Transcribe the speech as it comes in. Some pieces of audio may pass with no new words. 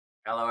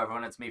Hello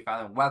everyone, it's me,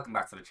 Father, and welcome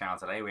back to the channel.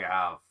 Today we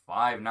have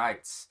Five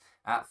Nights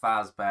at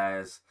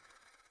FAZBEARS.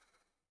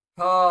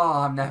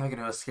 Oh, I'm never going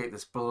to escape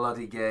this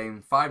bloody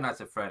game. Five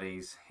Nights at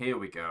Freddy's. Here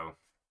we go.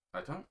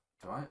 Have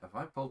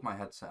I pulled my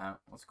headset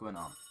out? What's going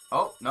on?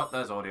 Oh, no,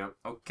 there's audio.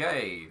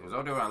 Okay, there's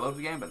audio when I load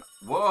the game, but...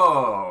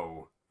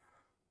 Whoa!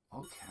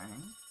 Okay.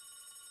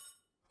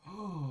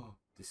 Oh,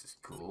 this is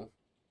cool.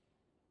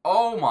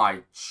 Oh my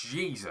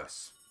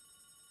Jesus.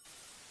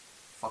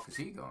 The fuck is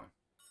he going?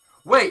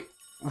 Wait!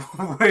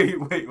 Wait.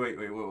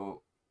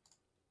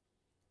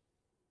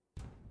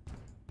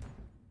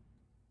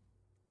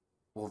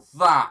 Well,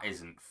 that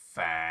isn't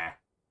fair.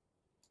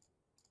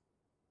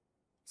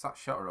 Is that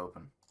shutter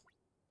open?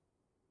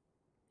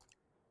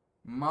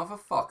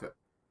 Motherfucker.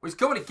 Oh, he's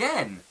going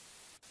again!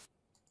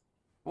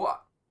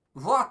 What?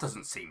 Well, that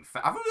doesn't seem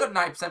fair. I've only got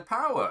 90%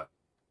 power.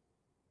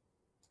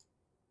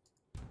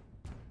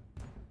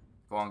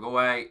 Go on, go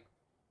away.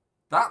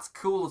 That's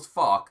cool as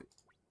fuck,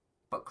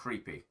 but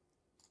creepy.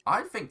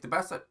 I think the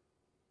best...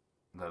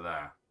 They're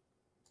there.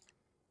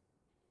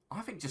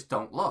 I think just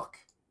don't look.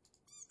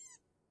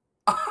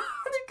 I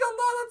got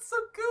that. That's so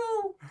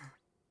cool.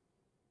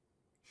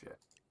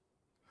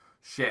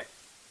 Shit.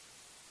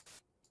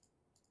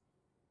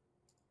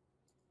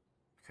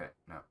 Okay,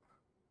 no.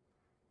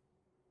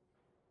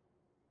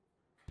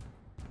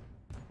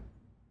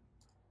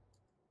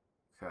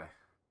 Okay,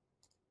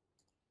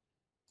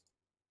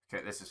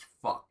 this is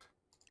fucked.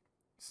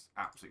 This is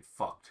absolutely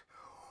fucked.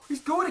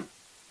 He's going...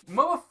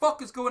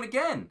 Motherfucker's going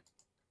again.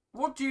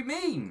 What do you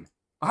mean?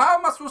 How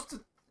am I supposed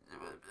to...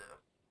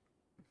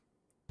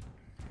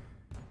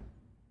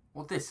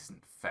 Well, this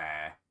isn't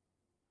fair.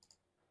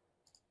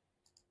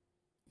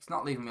 He's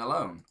not leaving me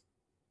alone.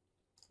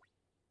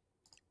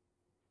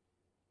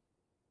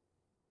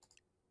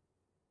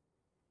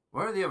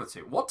 Where are the other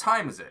two? What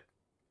time is it?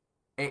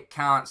 It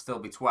can't still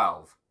be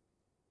 12.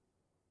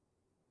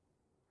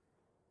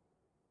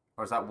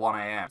 Or is that 1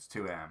 a.m.? It's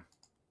 2 a.m.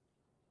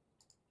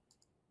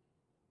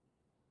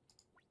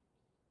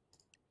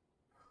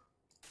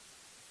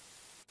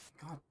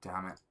 God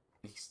damn it.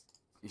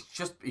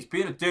 He's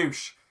being a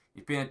douche.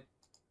 He's being a...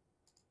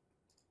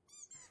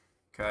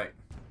 Okay.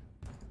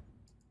 I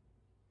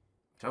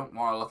don't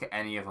want to look at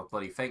any of the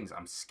bloody things.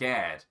 I'm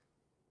scared.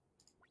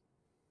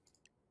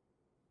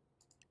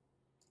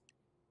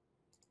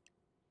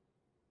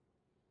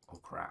 Oh,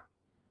 crap.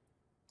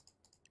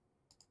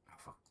 Oh,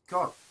 for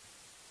God.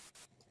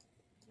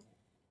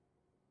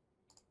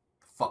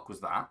 The fuck was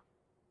that?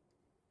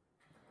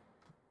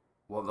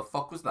 What the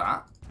fuck was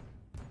that?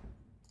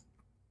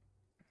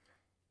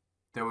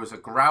 There was a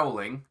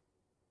growling.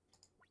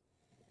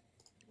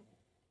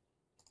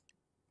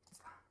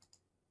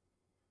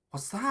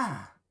 What's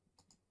that?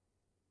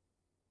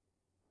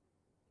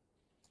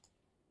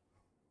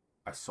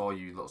 I saw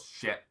you, little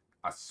shit.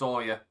 I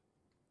saw you.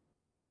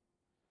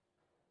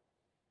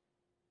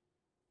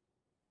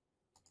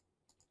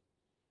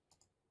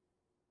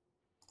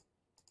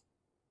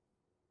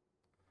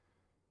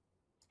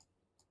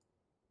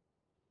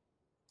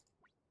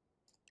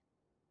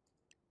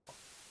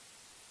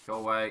 Go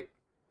away.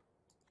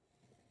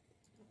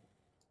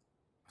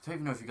 I don't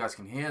even know if you guys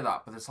can hear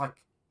that, but it's like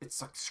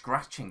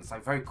scratching. It's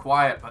like very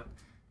quiet, but...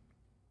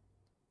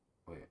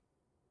 Wait.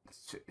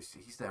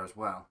 He's there as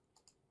well.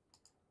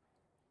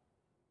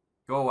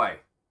 Go away.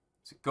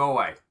 Go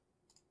away.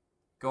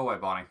 Go away,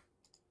 Bonnie.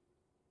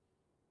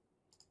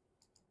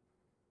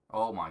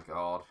 Oh my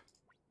God.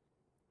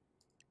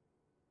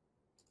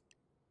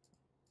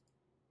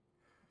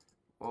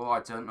 Oh,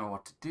 I don't know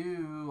what to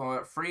do. Oh,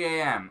 at 3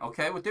 a.m.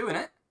 Okay, we're doing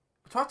it.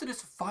 But do I have to do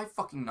this for 5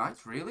 fucking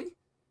nights? Really?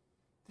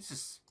 This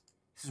is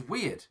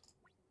weird.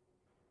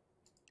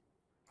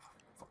 Oh,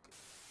 fuck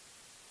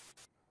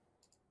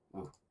it.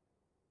 Ooh.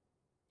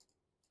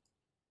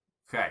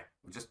 Okay,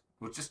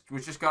 we just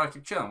gotta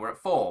keep chilling. We're at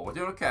 4. We're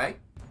doing okay.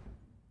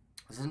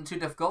 This isn't too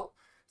difficult.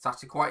 It's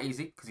actually quite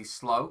easy because he's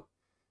slow.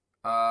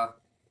 What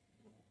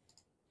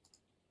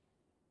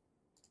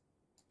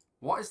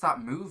is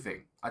that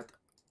moving? I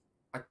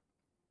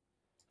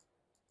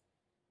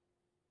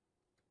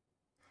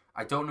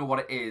don't know what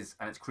it is,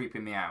 and it's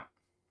creeping me out.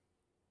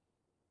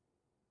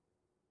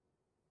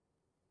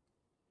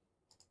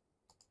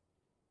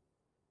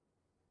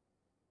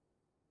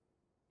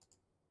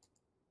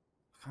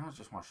 I kind of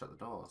just want to shut the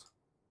doors.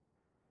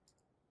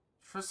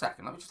 For a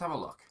second, let me just have a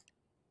look.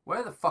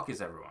 Where the fuck is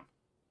everyone?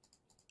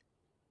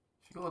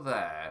 If you go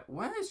there,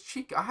 where is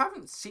Chica? I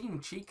haven't seen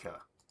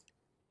Chica.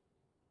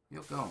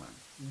 You're going.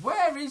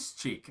 Where is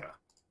Chica?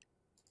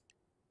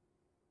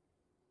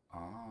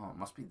 Oh, it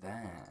must be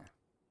there.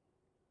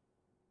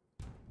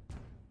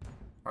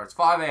 Alright, it's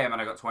 5 a.m.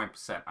 and I got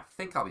 20%. I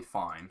think I'll be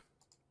fine.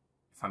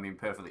 If I'm being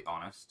perfectly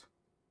honest.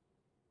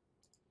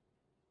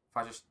 If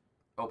I just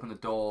open the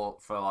door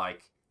for,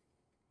 like,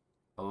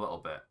 a little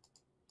bit.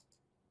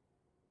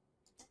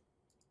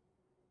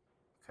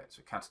 Okay,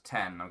 so count to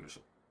 10. I'm gonna...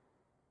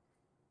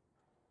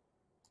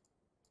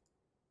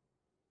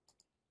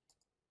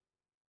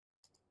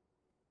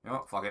 You know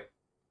what? Fuck it.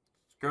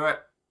 Screw it.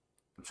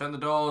 I'm shutting the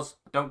doors.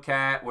 I don't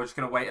care. We're just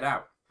going to wait it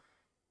out.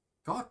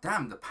 God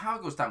damn, the power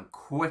goes down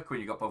quick when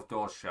you got both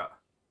doors shut.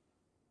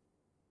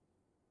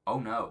 Oh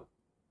no.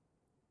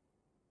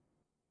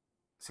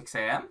 6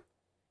 a.m.?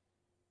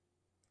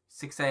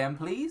 6 a.m.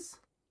 please?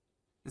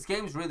 This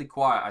game's really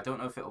quiet. I don't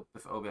know if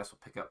OBS will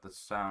pick up the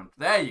sound.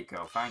 There you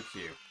go, thank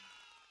you.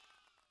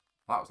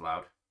 That was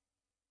loud.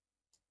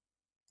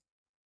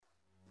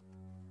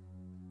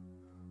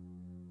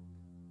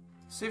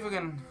 See if we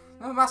can...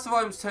 No, master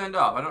volume's turned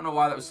up. I don't know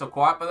why that was so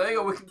quiet, but there you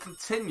go. We can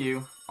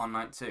continue on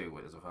night 2.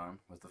 Wait, there's a phone.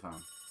 Where's the phone?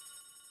 What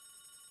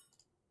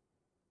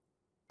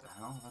the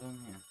hell? I don't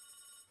hear.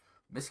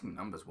 Missing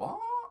numbers. What?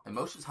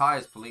 Emotions high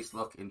as police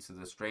look into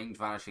the strange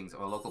vanishings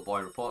of a local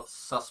boy. Reports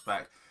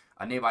suspect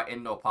a nearby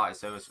indoor party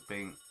service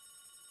being...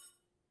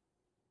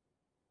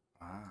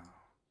 Wow.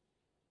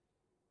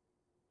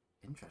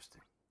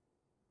 Interesting.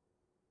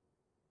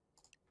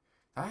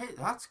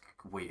 That's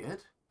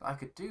weird. I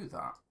could do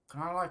that.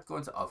 Can I, like, go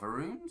into other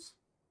rooms?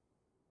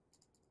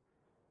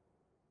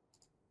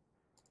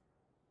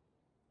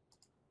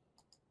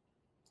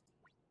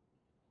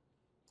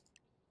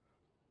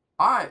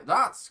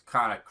 That's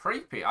kind of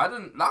creepy.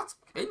 That's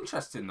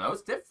interesting, though.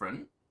 It's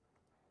different.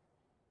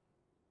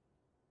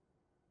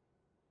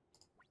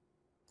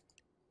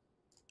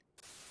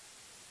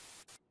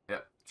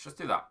 Yep, let's just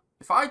do that.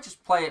 If I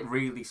just play it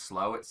really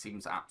slow, it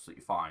seems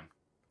absolutely fine.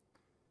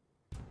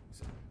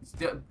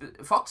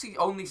 Foxy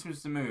only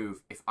seems to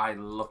move if I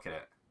look at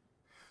it.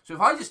 So if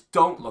I just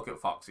don't look at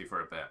Foxy for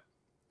a bit.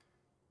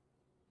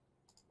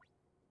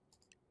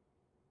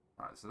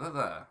 Alright, so they're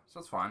there. So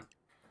that's fine.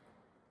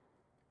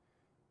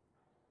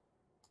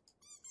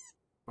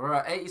 We're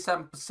at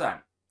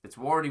 87%. It's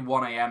already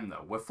 1 a.m.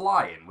 though. We're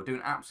flying. We're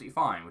doing absolutely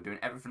fine. We're doing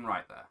everything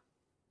right there.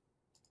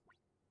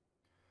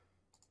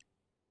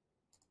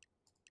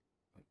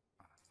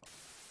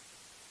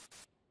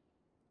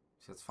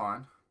 So that's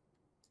fine.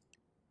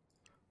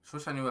 Just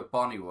wish I knew where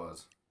Bonnie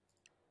was.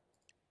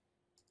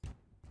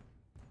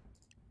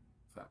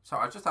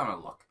 Sorry, I was just having a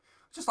look.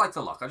 I just like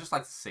to look. I just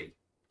like to see.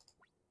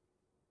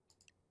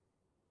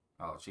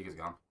 Oh, Chica's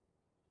gone.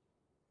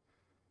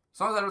 As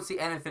long as I don't see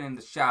anything in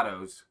the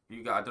shadows, I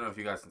don't know if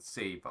you guys can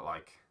see, but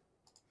like,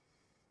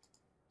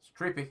 it's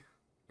creepy.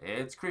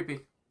 It's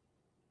creepy.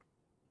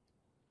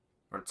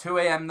 We're at 2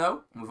 a.m.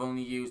 though, and we've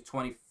only used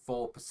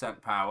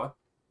 24% power.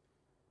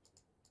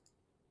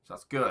 So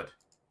that's good.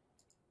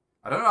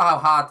 I don't know how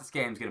hard this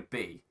game's going to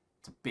be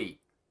to beat.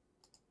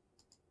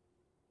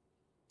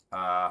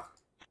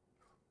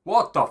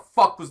 What the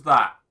fuck was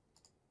that?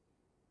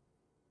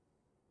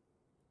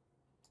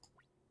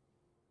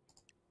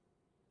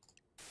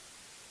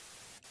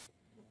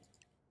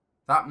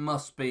 That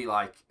must be,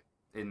 like,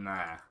 in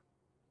there.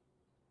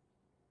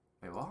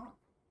 Wait, what?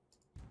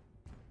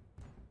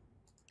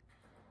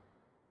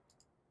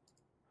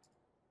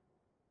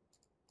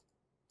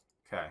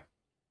 Okay.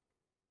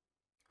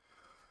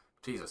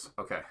 Jesus,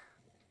 okay.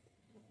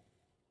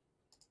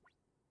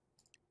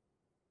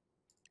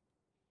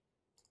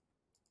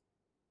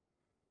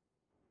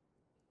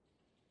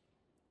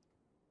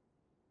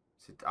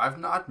 See, I've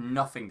not had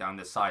nothing down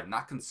this side, and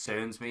that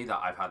concerns me that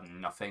I've had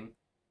nothing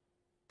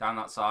down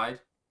that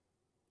side.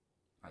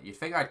 You'd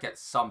think I'd get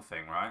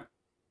something, right?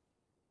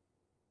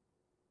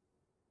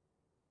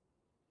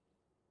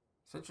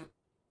 So just...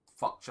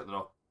 Fuck, shut the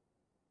door.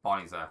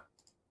 Bonnie's there.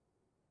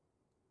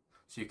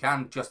 So you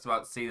can just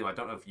about see them. I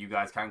don't know if you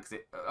guys can, because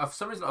for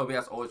some reason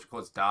OBS always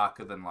records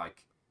darker than,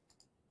 like,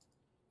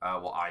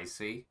 what I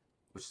see.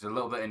 Which is a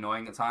little bit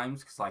annoying at times,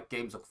 because, like,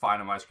 games look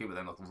fine on my screen, but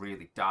then look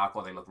really dark,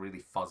 or they look really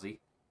fuzzy.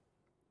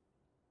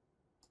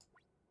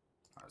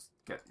 Right,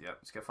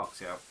 let's get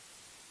Foxy out.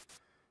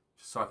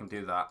 Just so I can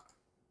do that.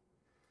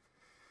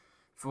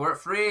 If we're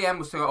at 3 a.m,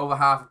 we've still got over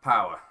half of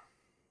power.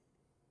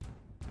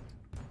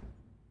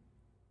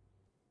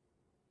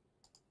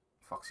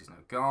 Foxy's now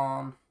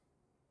gone.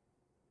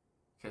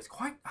 Okay, it's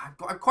quite...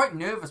 I'm quite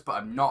nervous, but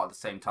I'm not at the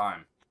same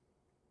time.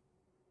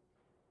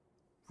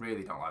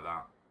 Really don't like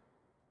that.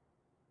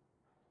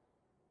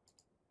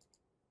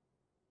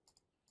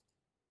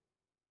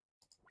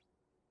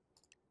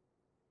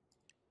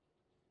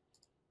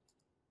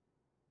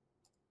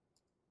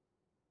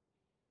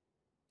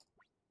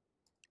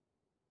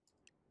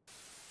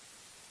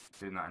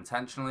 Doing that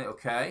intentionally,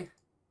 okay.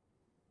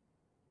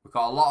 We've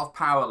got a lot of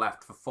power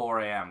left for 4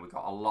 a.m. We've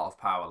got a lot of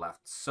power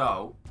left.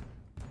 So,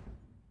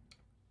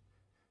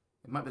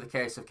 it might be the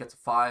case of get to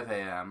 5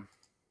 a.m.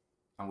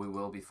 and we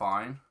will be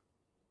fine.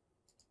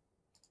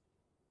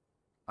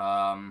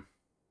 Again,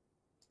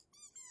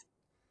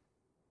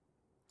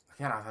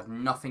 I've had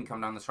nothing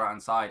come down this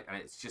right-hand side, and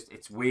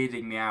it's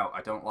weirding me out. I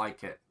don't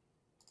like it.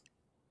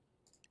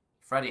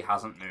 Freddy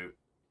hasn't moved.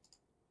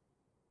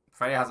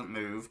 Freddy hasn't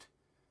moved.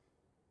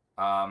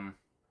 5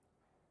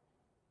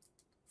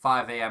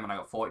 a.m. and I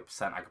got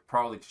 40%. I could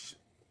probably just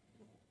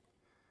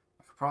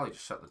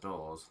shut the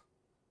doors.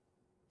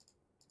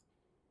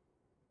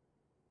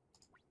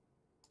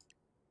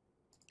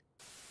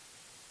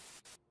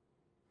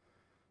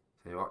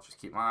 Tell you what,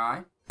 just keep my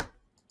eye.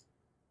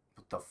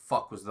 What the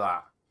fuck was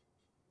that?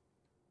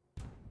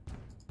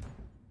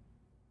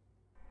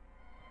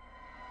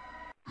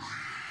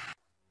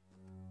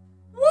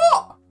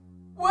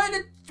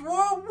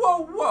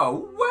 whoa,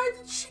 whoa. Where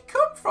did she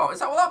come from? Is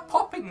that what that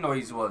popping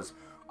noise was?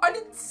 I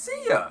didn't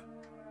see her.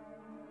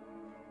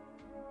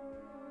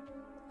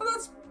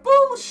 That's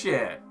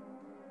bullshit.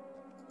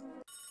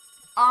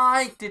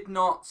 I did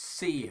not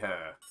see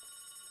her.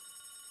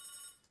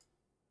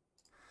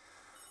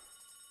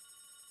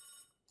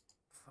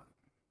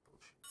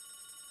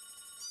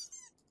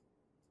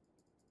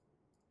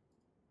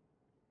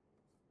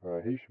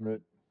 Hey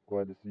Schmidt,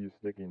 glad to see you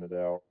sticking it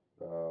out.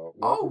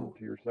 Welcome Oh,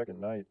 to your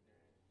second night.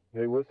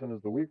 Hey, listen,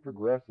 as the week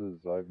progresses,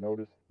 I've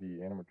noticed the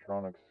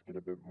animatronics get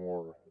a bit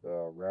more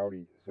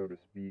rowdy, so to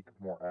speak,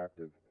 more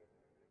active.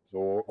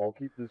 So I'll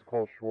keep this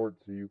call short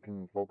so you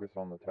can focus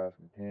on the task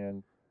at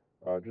hand.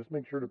 Just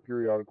make sure to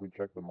periodically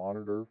check the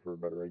monitor for a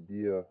better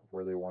idea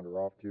where they wander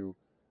off to.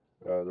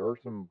 There are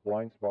some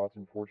blind spots,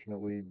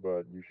 unfortunately,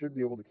 but you should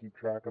be able to keep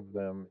track of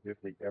them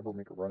if they ever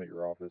make a run at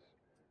your office.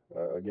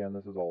 Again,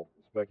 this is all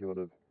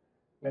speculative.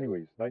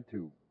 Anyways, night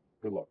two.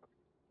 Good luck.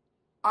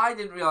 I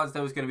didn't realize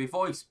there was going to be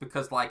voice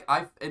because, like,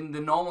 in the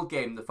normal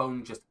game, the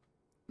phone just,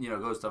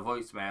 goes to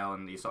voicemail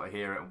and you sort of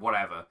hear it and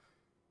whatever.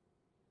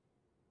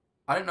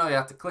 I didn't know you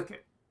had to click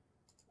it.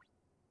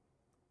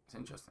 It's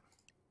interesting.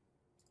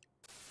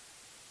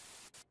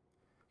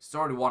 It's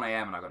already 1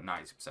 a.m. and I got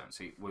 90%.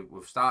 So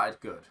we've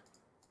started good.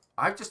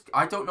 I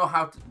don't know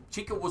how to...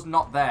 Chica was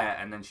not there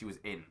and then she was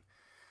in.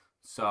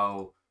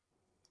 So,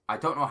 I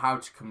don't know how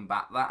to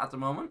combat that at the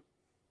moment.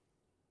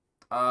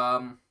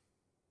 So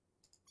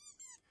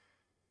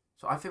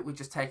I think we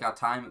just take our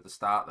time at the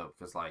start, though,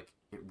 because, like,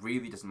 it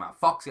really doesn't matter.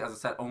 Foxy, as I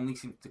said, only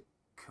seems to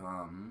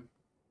come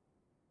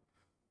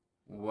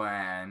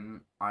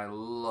when I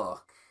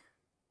look.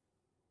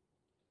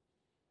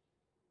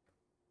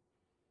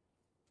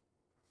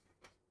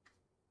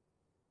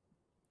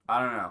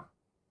 I don't know.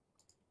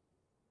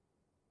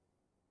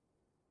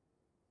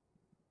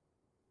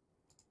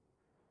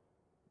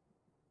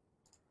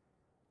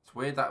 It's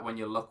weird that when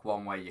you look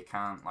one way, you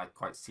can't, like,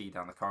 quite see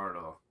down the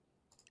corridor.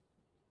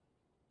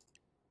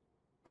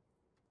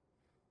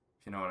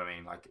 If you know what I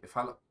mean. Like, if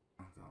I look...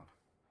 Oh, God.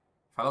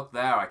 If I look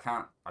there, I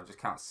just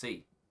can't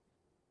see.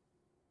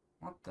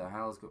 What the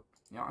hell is going...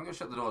 Yeah, I'm going to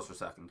shut the doors for a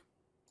second.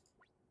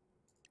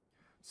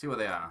 See where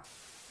they are.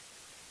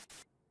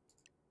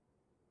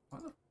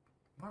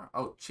 Where?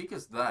 Oh,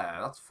 Chica's there.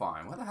 That's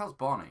fine. Where the hell's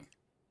Bonnie?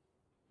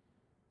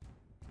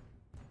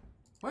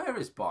 Where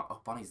is Bonnie? Oh,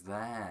 Bonnie's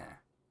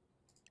there.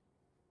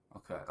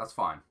 Okay, that's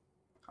fine.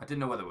 I didn't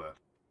know where they were.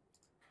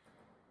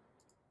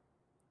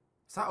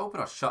 Is that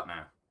open or shut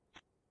now?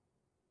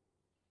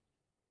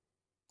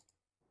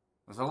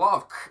 There's a lot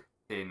of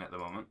in at the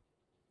moment.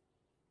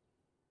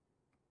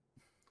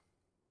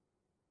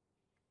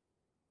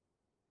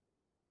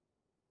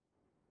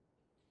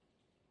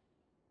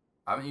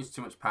 I haven't used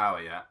too much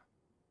power yet.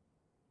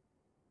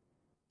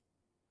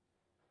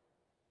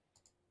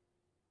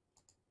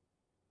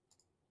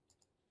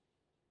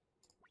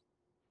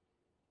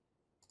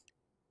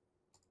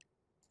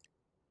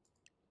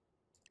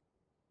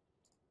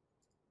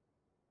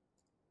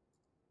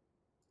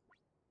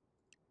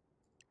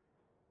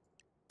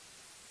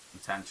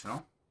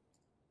 Intentional.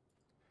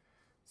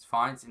 It's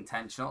fine, it's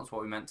intentional, it's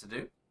what we meant to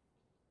do.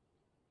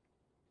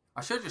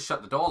 I should have just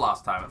shut the door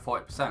last time at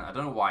 40%. I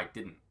don't know why I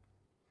didn't.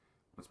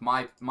 It's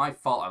my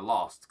fault I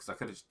lost, because I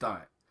could have just done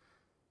it.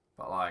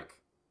 But, like,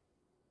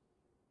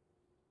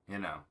 you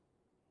know.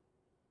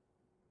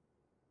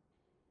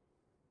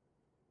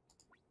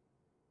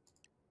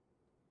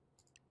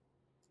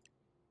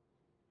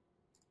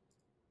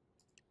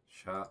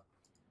 Shut.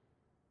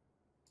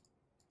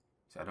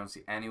 See, I don't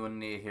see anyone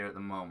near here at the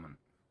moment.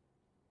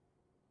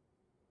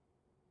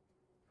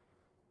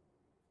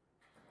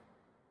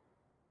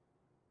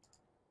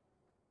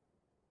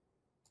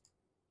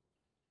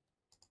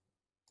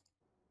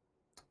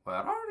 Where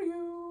are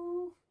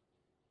you?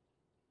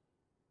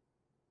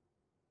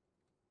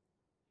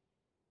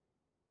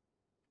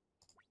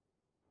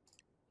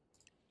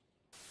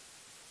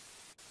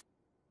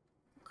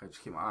 Okay,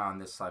 just keep my eye on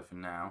this side for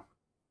now.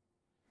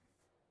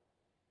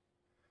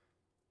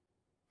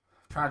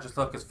 Try to just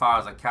look as far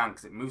as I can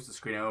because it moves the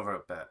screen over a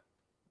bit.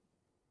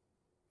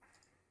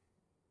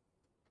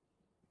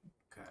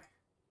 Okay.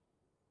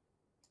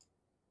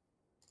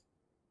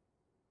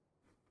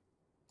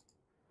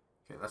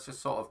 Okay, let's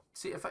just sort of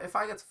see if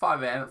I get to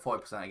 5 a.m. at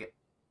 40%, I get.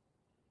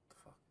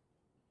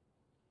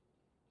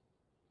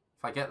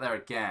 If I get there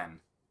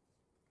again,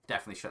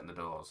 definitely shutting the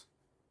doors.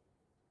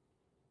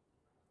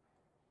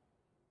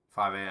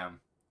 5 a.m.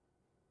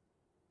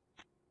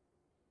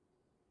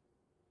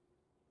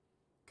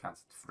 Count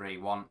to 3,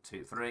 1,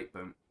 2, 3,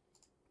 boom,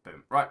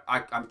 boom. Right,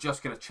 I'm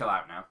just gonna chill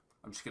out now.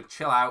 I'm just gonna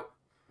chill out.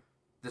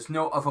 There's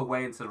no other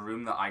way into the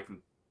room that I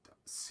can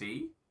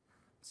see,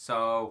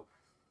 so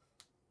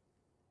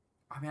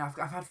I mean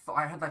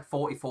I had like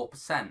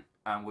 44%,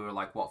 and we were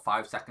like what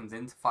 5 seconds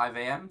into 5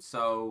 a.m.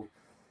 So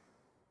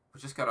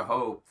we just gotta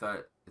hope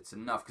that it's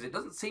enough because it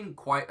doesn't seem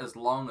quite as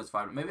long as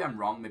 5. Maybe I'm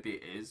wrong, maybe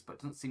it is, but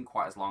it doesn't seem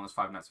quite as long as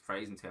 5 Nights at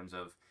Freddy's in terms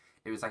of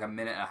it was like a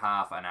minute and a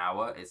half, an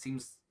hour. It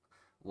seems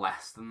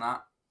less than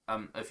that.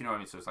 if you know what I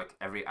mean. So it's like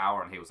every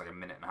hour, and here was like a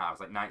minute and a half.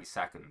 It's like 90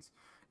 seconds.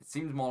 It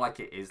seems more like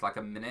it is like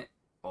a minute,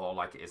 or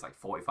like it is like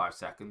 45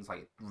 seconds. Like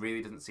it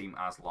really doesn't seem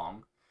as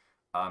long.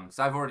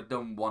 So I've already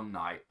done one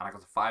night, and I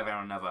got to 5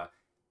 a.m. another,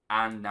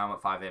 and now I'm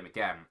at 5 a.m.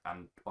 again,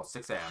 or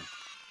 6 a.m.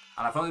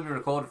 And I've only been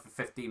recorded for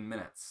 15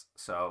 minutes,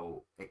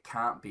 so it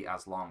can't be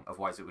as long.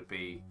 Otherwise, it would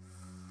be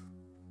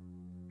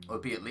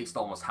at least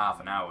almost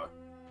half an hour.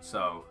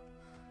 So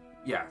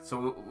yeah,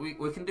 so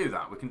we can do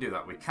that. We can do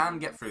that. We can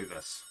get through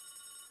this.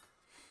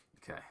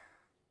 Okay.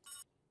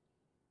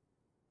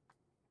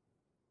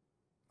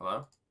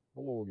 Hello?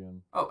 Hello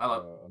again. Oh,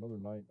 hello. Another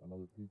night,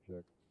 another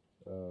pre-check.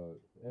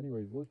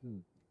 Anyways,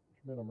 listen,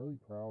 Schmidt, I'm really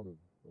proud of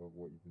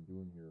what you've been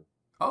doing here.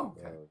 Oh,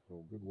 okay.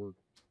 So good work.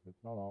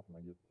 It's not often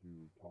I get to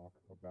talk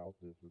about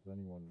this with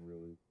anyone,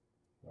 really.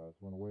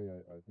 So in a way,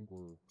 I think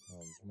we're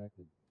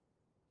connected.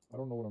 I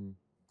don't know what I'm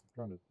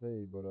trying to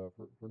say, but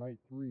for night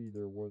 3,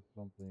 there was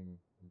something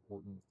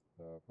important.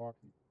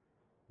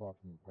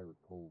 Foxy in Pirate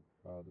Cove.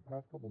 The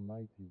past couple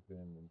nights, he's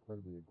been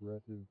incredibly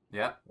aggressive.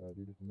 Yeah.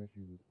 Due to some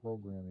issues with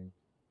programming,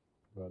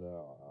 but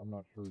I'm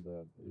not sure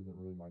that isn't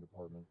really my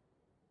department.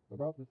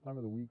 About this time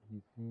of the week,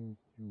 he seems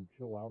to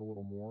chill out a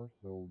little more,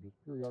 so just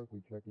periodically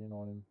check in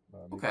on him,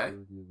 make Okay.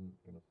 sure he isn't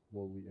going to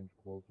slowly inch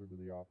closer to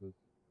the office.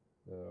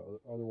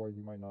 Otherwise,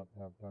 he might not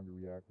have time to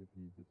react if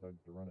he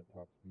decides to run at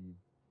top speed.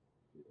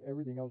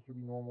 Everything else should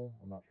be normal.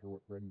 I'm not sure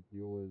what Freddy's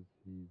deal is.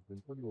 He's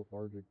been pretty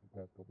lethargic the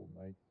past couple of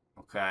nights.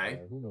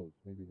 Okay. Who knows?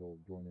 Maybe he'll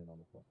join in on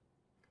the fun.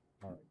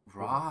 All right.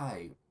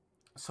 Right.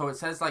 So it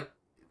says like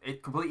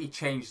it completely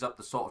changes up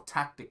the sort of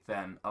tactic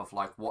then of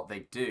like what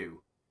they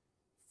do.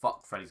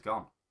 Fuck, Freddy's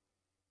gone.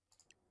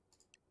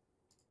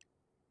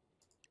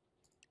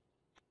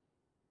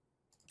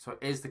 So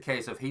it is the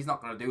case of he's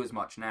not going to do as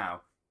much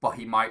now, but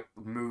he might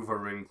move a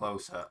room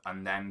closer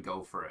and then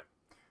go for it.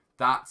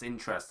 That's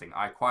interesting.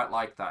 I quite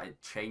like that.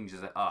 It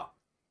changes it up.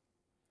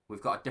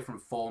 We've got a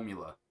different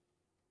formula.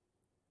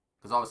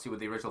 Because obviously with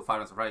the original Five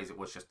Nights at Freddy's, it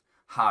was just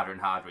harder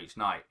and harder each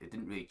night. It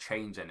didn't really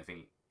change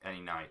anything any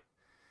night.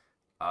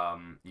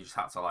 You just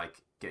had to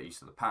like get used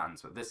to the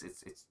patterns. But this,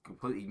 it's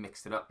completely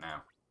mixed it up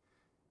now.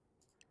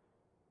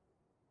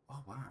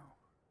 Oh, wow.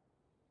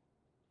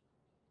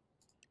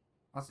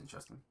 That's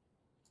interesting.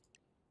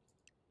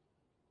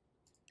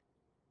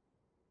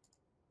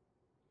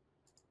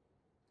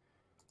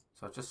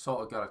 So I just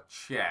sort of got to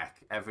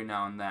check every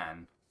now and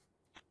then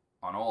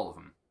on all of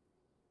them.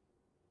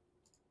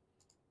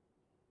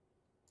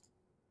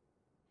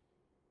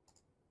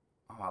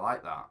 Oh, I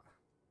like that.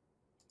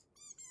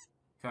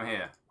 Come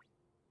here.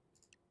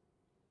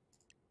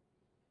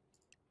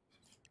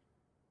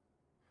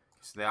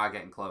 So they are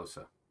getting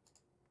closer.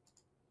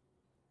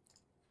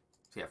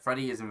 So yeah,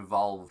 Freddy is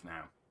involved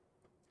now.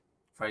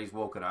 Freddy's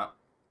woken up.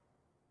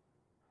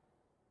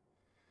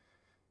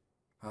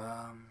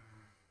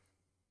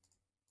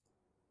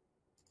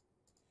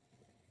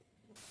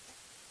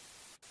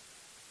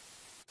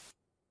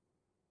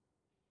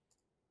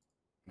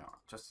 No,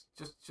 just.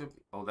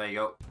 Oh, there you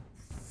go.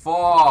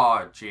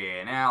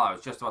 Forging hell, I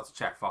was just about to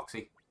check,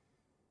 Foxy.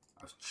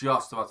 I was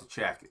just about to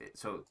check.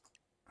 So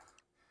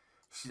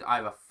she's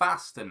either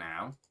faster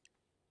now,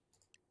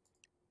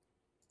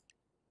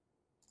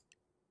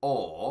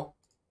 or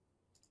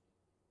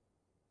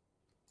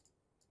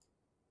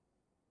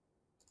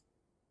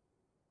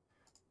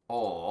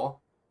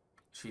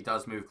she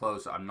does move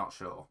closer. I'm not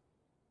sure.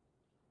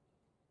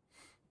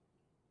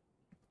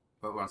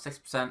 But we're on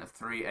 6% of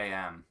 3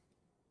 a.m.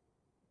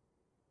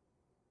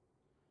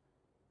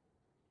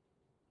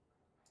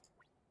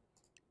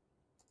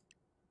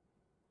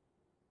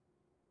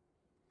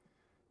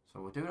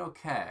 So we're doing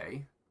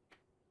okay.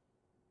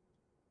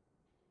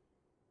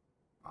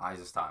 My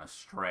eyes are starting to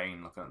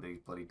strain looking at these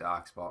bloody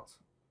dark spots.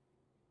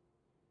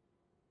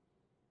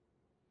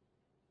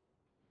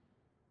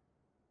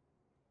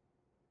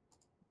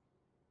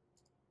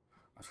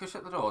 I'm just going to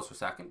shut the doors for a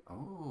second.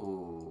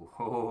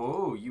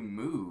 Oh, you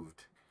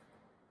moved.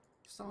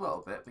 Just a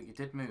little bit, but you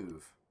did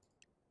move.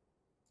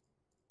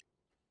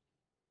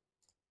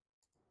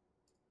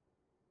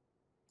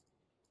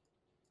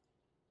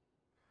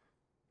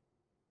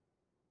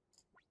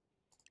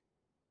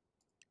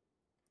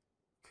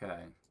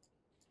 Okay.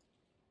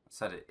 I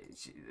said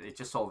it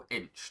just sort of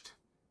inched.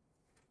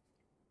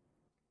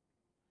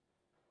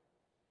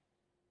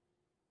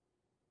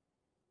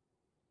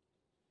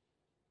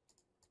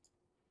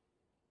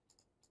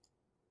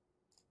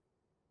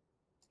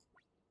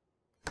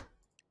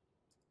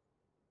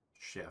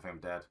 Shit, I think I'm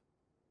dead.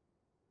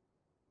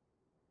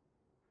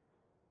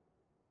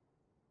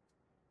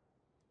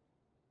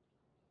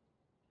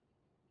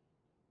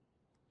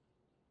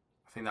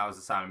 I think that was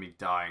the sound of me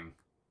dying.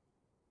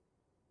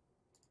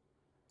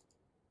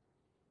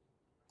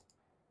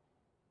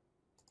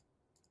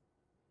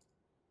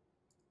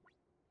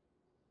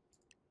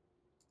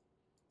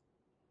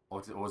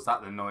 Or was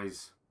that the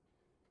noise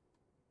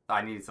that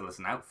I needed to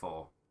listen out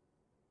for?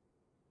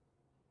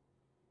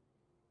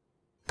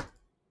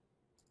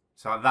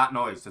 So that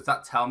noise, does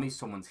that tell me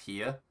someone's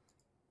here?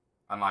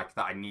 And like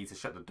that I need to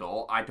shut the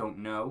door? I don't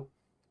know.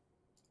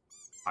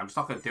 I'm just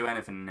not going to do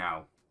anything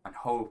now and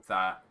hope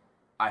that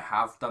I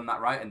have done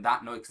that right. And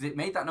that noise, because it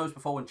made that noise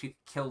before when she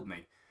killed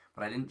me,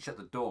 but I didn't shut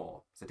the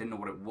door because I didn't know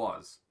what it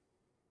was.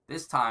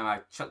 This time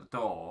I shut the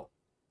door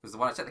because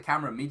when I set the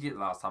camera immediately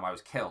last time I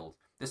was killed.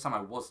 This time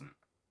I wasn't.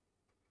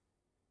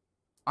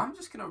 I'm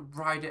just going to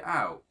ride it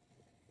out.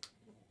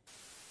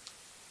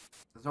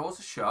 The doors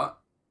are shut.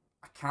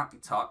 I can't be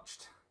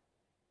touched.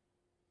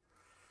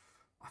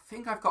 I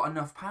think I've got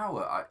enough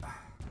power.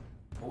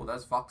 Oh,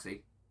 there's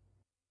Foxy.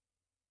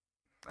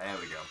 There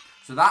we go.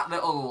 So that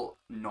little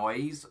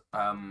noise,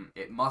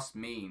 it must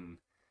mean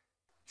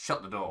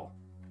shut the door.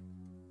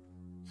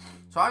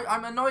 So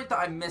I'm annoyed that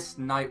I missed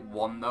night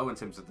 1 though in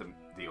terms of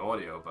the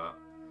audio, but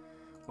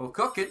we'll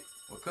cook it.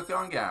 We'll cook it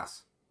on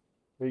gas.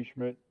 Hey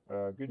Schmidt,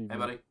 good evening. Hey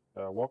buddy.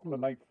 Welcome to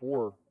night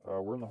 4.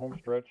 We're in the home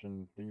stretch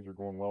and things are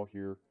going well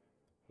here.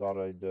 Thought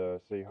I'd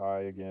say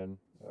hi again,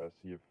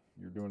 see if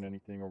you're doing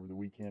anything over the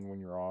weekend when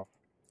you're off.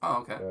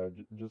 Oh, okay.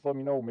 Just let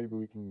me know. Maybe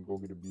we can go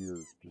get a beer,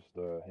 just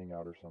hang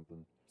out or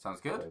something. Sounds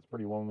good. It's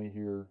pretty lonely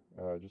here.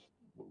 Just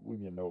leave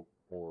me a note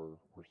or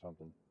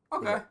something.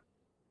 Okay.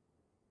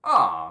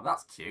 Ah,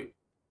 that's cute.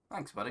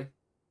 Thanks, buddy.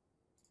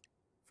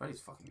 Freddy's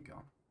fucking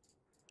gone.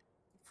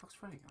 Where the fuck's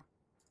Freddy gone?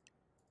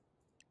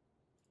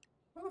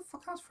 Where the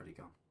fuck has Freddy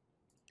gone?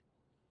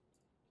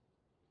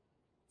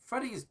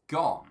 Freddy is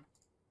gone.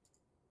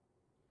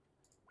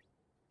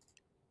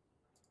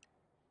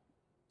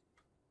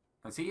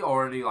 Is he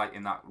already, like,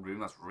 in that room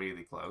that's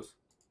really close?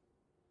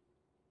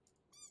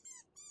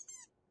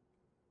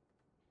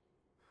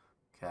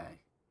 Okay.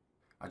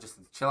 I just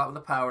need to chill out with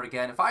the power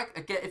again. If I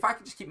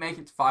can just keep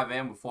making it to 5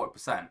 AM with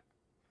 40%,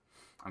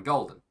 I'm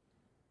golden.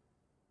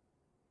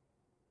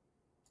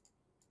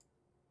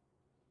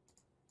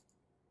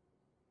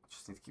 I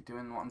just need to keep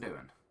doing what I'm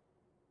doing.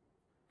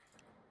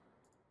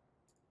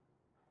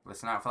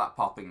 Listen out for that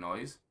popping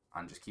noise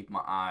and just keep my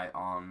eye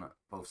on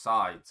both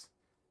sides.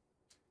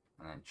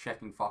 And then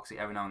checking Foxy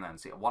every now and then.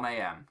 See, at 1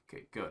 AM.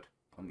 Okay, good.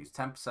 Only use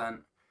 10%. It's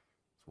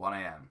 1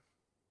 AM.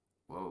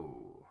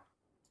 Whoa.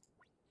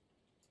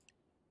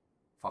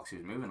 Foxy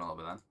was moving a little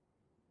bit then.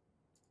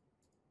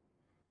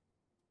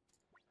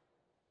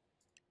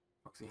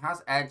 Foxy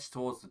has edged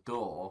towards the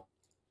door.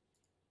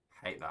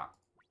 Hate that.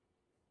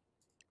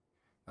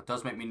 That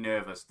does make me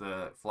nervous,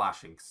 the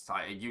flashing.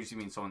 It usually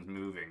means someone's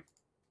moving.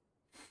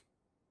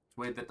 It's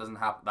weird that doesn't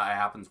happen. That it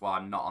happens while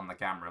I'm not on the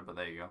camera, but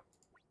there you go.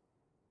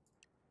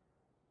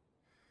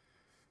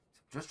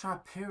 So I'm just trying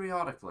to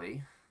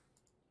periodically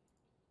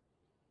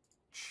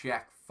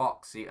check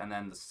Foxy and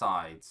then the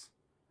sides.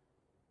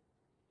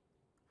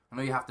 I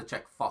know you have to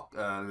check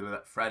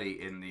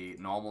Freddy in the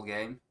normal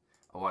game.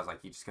 Otherwise,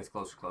 like, he just gets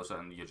closer and closer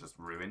and you're just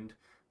ruined.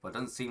 But it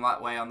doesn't seem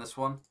that way on this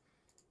one.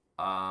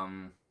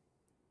 I'm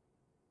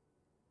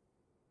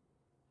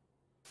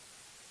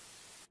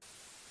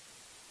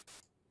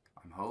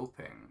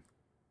hoping,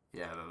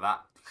 yeah,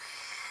 that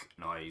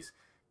noise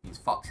means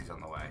Foxy's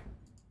on the way.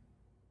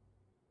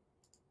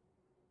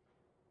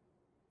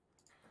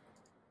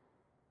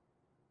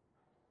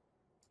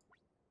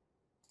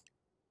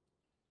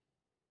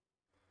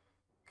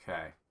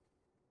 Okay.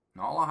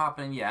 Not a lot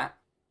happening yet.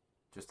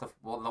 Just the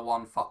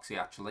one Foxy,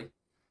 actually.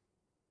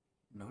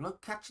 No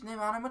luck catching him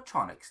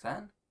animatronics,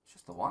 then. It's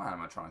just the one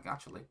animatronic,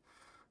 actually.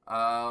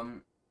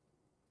 God,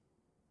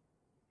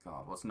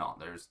 what's not?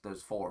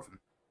 There's 4 of them.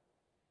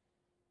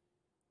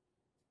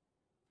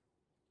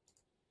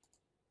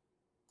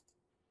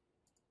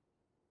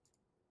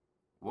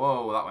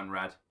 Whoa, that went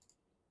red.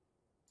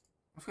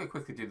 I'm just going to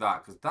quickly do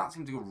that, because that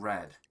seemed to go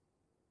red.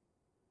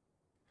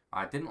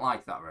 I didn't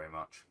like that very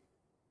much.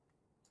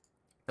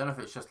 Don't know if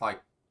it's just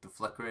like the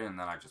flickering and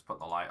then I just put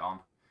the light on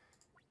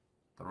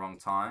the wrong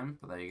time,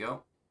 but there you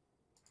go.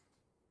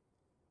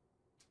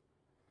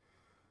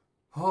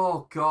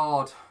 Oh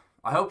god,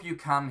 I hope you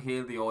can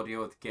hear the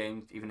audio of the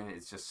game, even if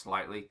it's just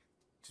slightly,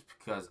 just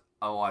because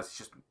otherwise it's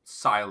just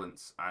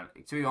silence. And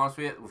to be honest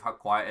with you, with how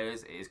quiet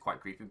it is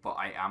quite creepy, but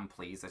I am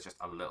pleased there's just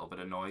a little bit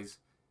of noise,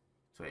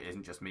 so it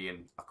isn't just me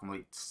in a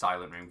complete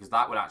silent room, because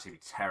that would actually be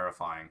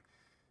terrifying.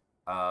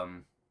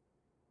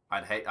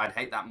 I'd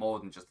hate that more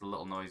than just the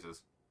little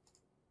noises.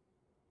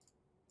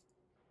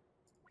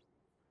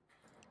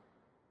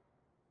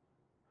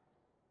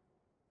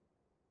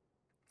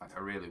 Like, I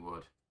really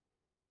would.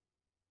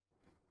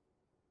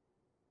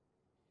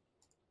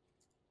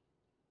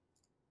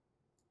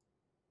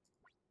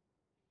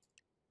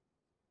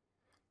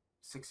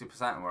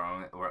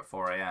 %, we're at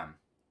 4 AM.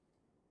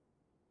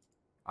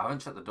 I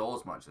haven't shut the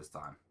doors much this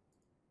time.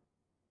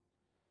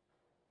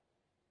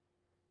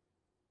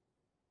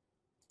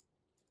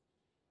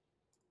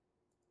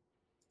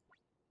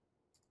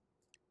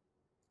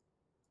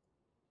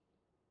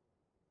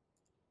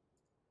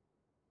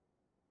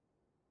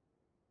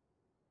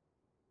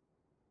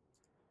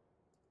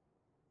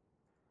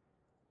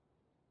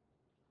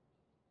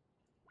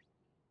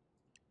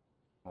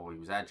 Oh, he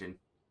was edging.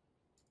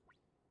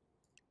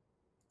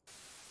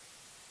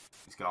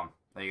 He's gone.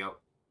 There you go.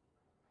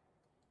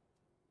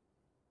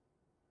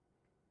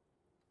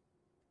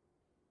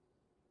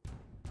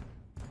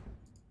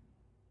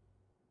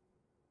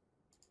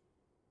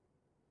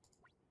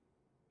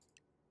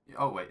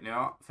 Oh, wait, you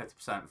know what?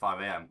 50%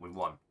 5 a.m. We've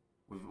won.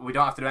 We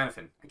don't have to do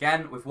anything.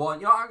 Again, we've won.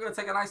 You know what? I'm going to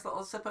take a nice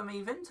little sip of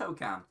me Vinto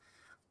can.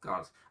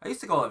 God. I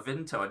used to call it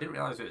Vinto. I didn't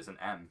realise it was an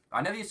M.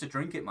 I never used to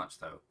drink it much,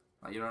 though.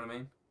 Like, you know what I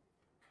mean?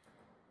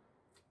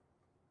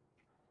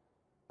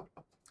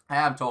 I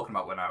am talking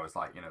about when I was,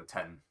 like, you know,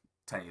 10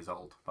 years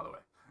old, by the way.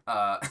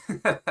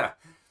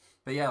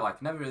 But yeah,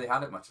 like, never really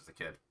had it much as a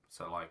kid.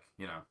 So, like,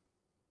 you know.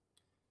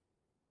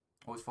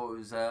 Always thought it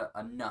was a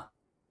nut.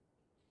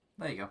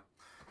 There you go.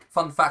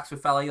 Fun facts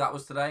with Felly, that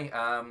was today.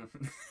 Hope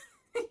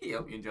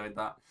you enjoyed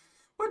that.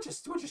 We're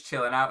just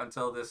chilling out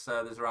until this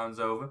round's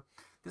over.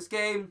 This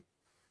game,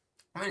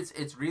 I mean,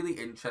 it's really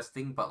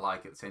interesting, but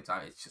like at the same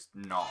time, it's just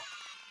not.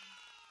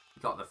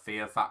 You got the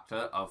fear factor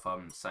of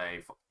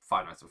say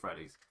Five Nights at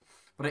Freddy's,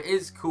 but it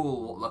is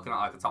cool looking at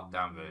like a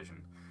top-down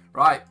version.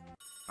 Right,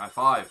 night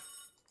 5.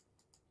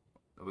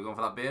 Are we going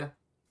for that beer?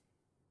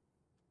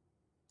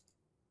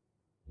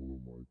 Hello,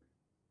 Mike.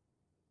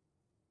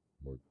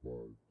 Mike 5.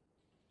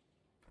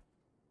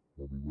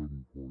 I'll be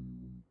waiting for you when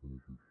you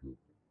finish your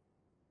shift.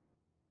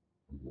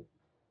 Good luck.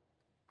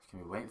 Can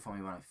you be waiting for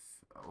me when I...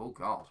 Oh,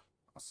 God.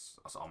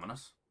 That's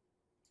ominous.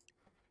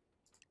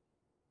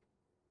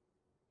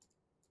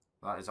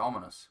 That is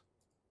ominous.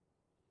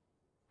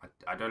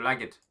 I don't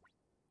like it.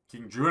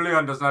 King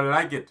Julian does not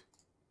like it.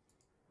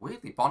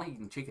 Weirdly, Bonnie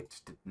and Chica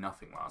just did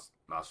nothing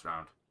last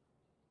round.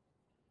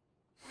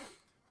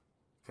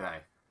 Okay.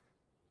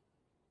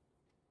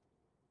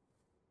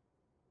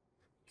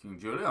 King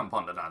Julian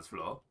upon the dance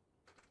floor.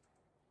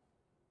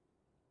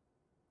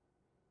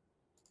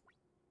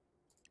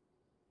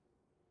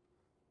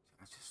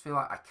 I just feel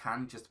like I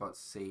can just about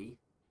see.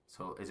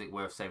 So is it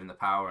worth saving the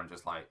power and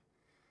just like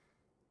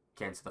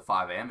getting to the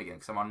 5 a.m. again?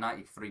 Because I'm on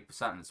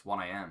 93% and it's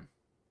 1 a.m.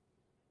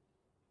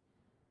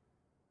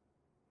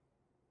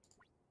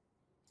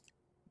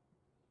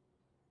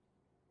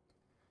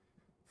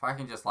 If I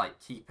can just like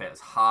keep it as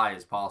high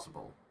as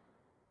possible.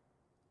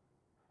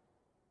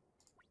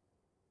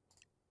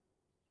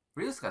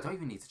 Realistically, I don't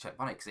even need to check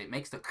Bonnie because it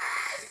makes the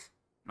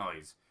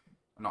noise.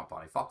 Not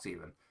Bonnie, Fox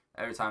even.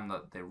 Every time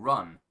that they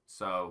run.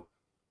 So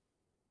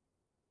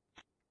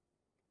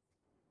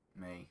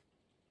me.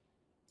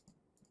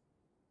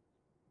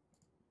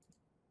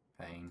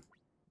 Pain.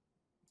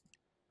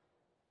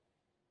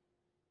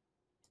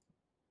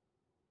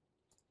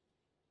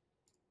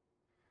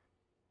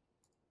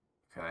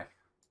 Okay.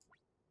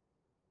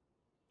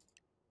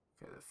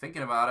 Okay, they're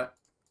thinking about it.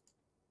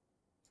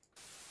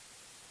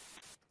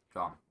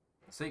 Gone.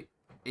 See?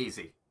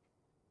 Easy.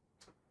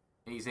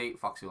 Easy.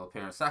 Foxy will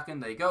appear in a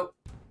second. There you go.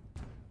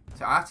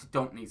 So I actually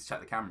don't need to check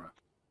the camera.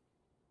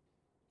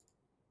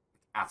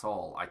 At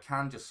all. I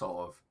can just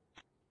sort of...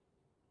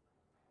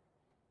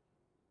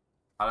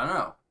 I don't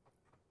know.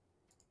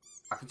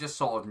 I can just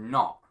sort of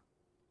not.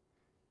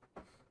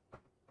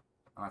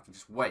 And I can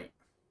just wait.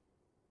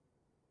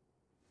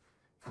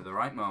 For the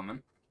right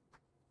moment.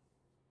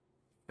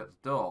 Shut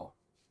the door.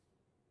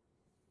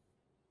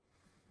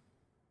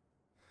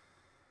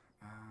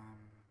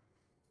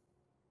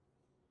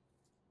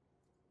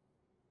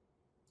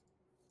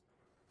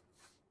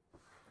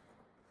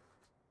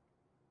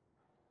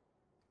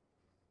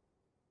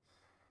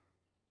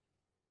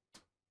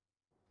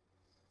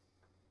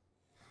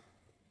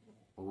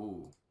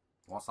 Ooh.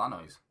 What's that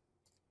noise?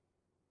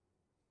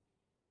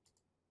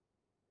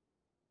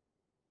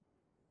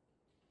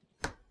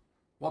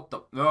 What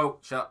the? No.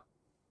 Shut.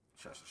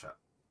 Shut, shut, shut.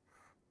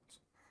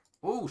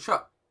 Ooh,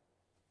 shut.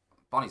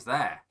 Bonnie's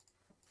there.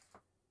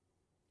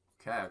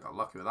 Okay, I got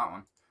lucky with that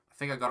one. I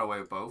think I got away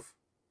with both.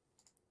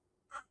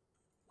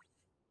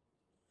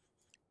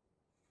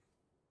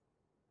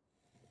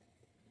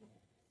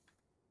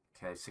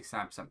 Okay,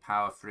 69%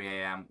 power, 3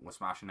 a.m. We're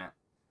smashing it.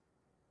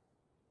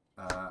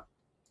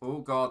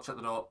 Oh, God, shut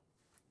the door.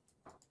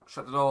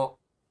 Shut the door.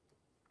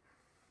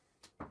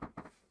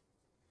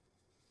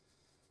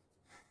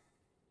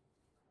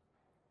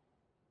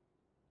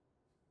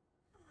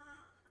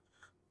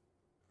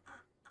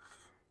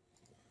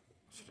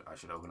 I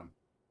should open them.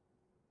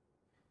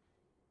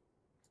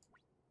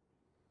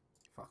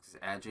 Fox is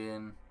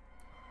edging.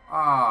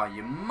 Ah,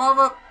 you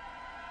mother...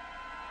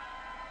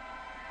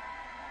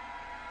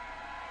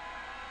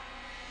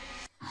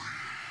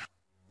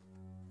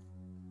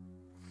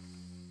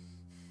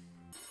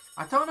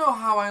 I don't know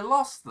how I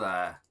lost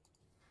there.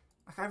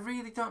 Like, I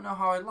really don't know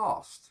how I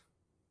lost.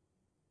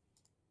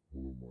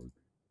 Hello, Mike.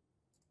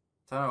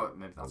 Don't know,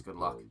 maybe that's good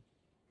luck.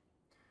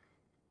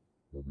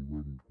 I'll be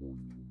waiting for you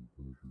when you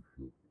finish your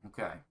shift.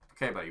 Okay.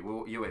 Okay, buddy,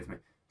 you wait for me.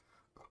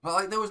 But,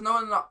 like, there was no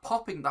one that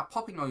popping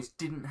noise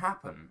didn't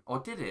happen. Or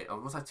did it? Or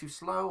was I too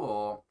slow,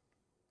 or...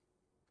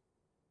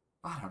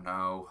 I don't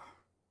know.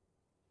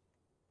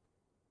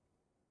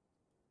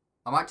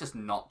 I might just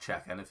not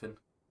check anything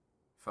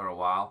for a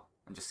while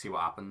and just see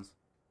what happens.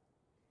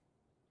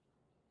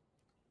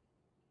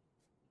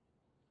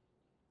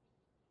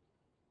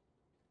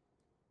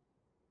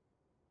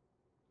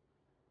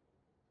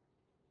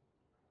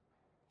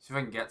 See if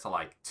I can get to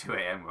like 2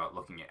 a.m. without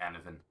looking at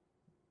anything.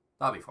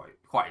 That'd be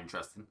quite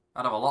interesting.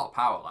 I'd have a lot of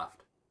power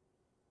left.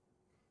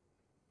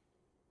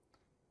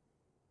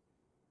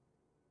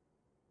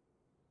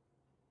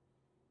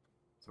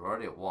 So we're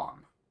already at 1.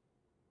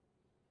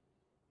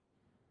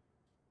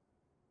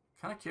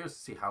 Kind of curious to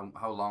see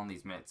how long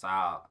these minutes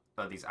are,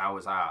 or these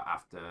hours are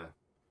after,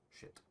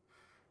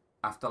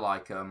 after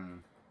like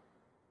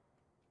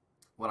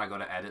when I go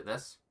to edit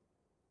this,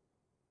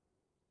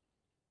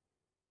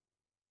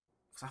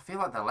 because I feel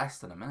like they're less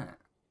than a minute.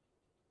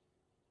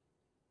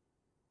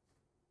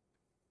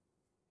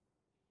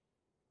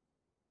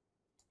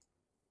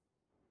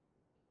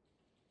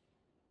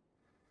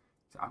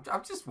 So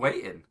I'm just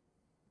waiting.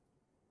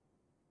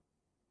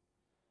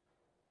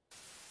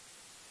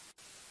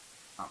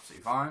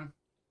 Absolutely fine.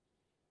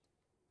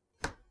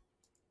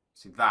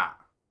 See that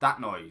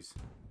noise.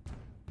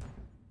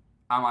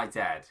 Am I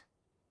dead?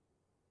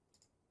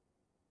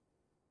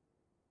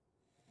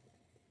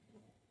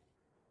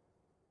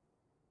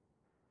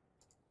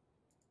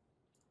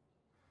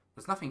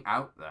 There's nothing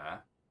out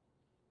there.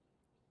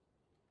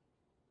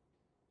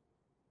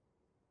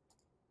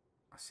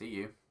 I see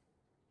you.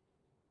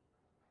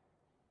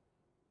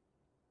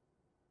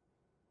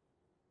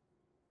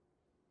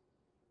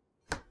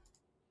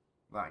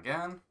 That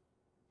again.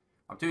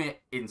 I'm doing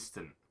it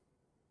instant.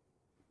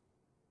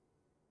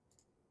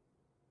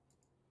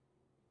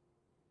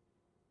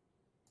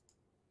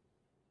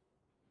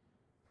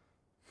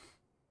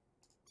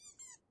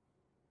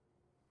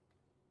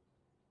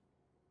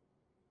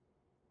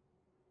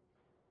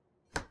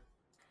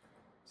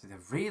 So they're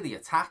really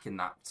attacking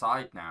that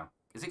side now.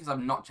 Is it because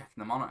I'm not checking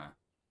the monitor?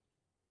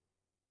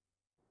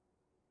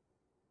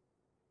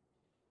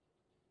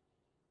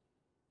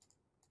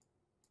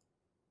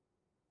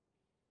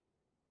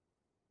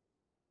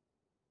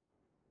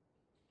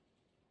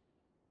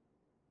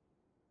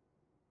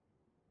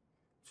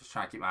 Just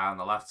trying to keep my eye on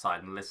the left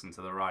side and listen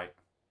to the right.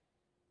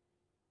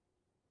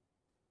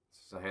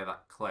 So I hear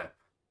that clip.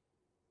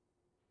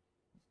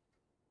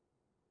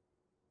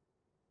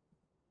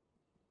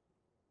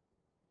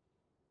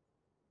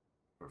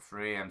 We're at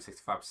 3 AM,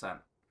 65%.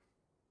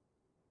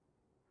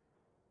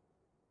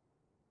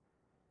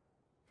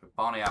 For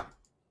Bonnie up.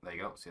 There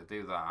you go. So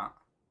you'll do that.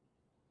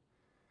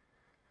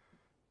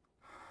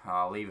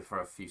 I'll leave it for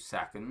a few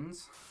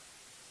seconds.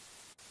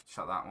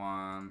 Shut that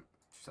one.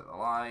 Shut the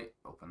light.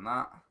 Open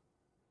that.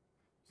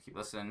 Just keep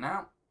listening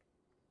now.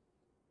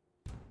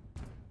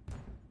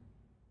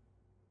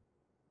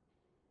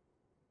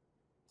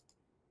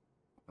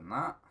 Open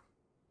that.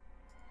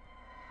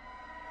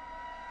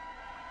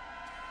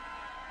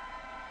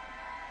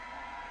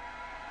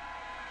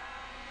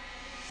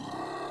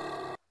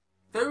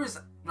 There is...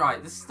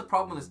 Right, this is the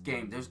problem with this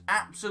game. There's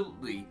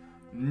absolutely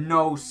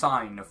no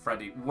sign of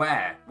Freddy.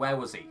 Where? Where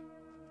was he?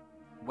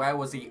 Where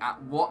was he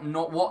at?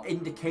 What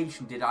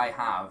indication did I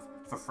have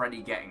for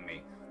Freddy getting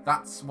me?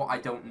 That's what I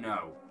don't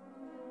know.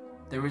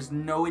 There is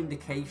no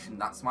indication.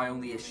 That's my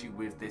only issue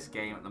with this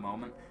game at the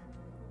moment.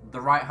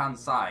 The right hand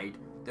side,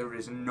 there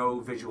is no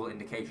visual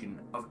indication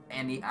of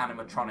any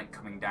animatronic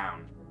coming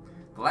down.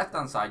 The left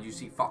hand side, you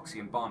see Foxy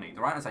and Bonnie.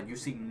 The right hand side, you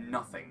see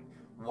nothing.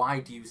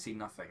 Why do you see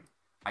nothing?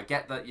 I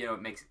get that, you know,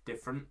 it makes it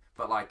different,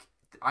 but like,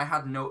 I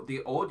had no...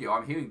 The audio,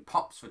 I'm hearing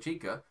pops for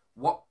Chica.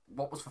 What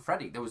was for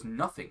Freddy? There was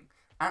nothing.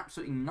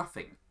 Absolutely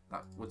nothing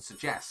that would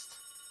suggest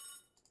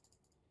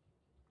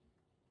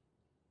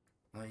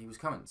that he was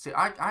coming. See,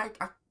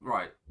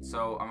 right,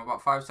 so I'm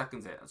about 5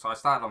 seconds in. So I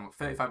started on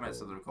 35 minutes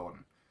of the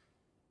recording.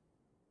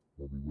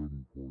 I'll be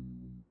waiting for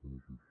you when you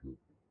finish your shift.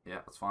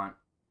 Yeah, that's fine.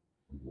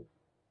 Okay.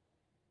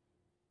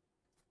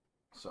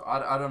 So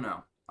I don't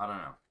know. I don't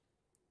know.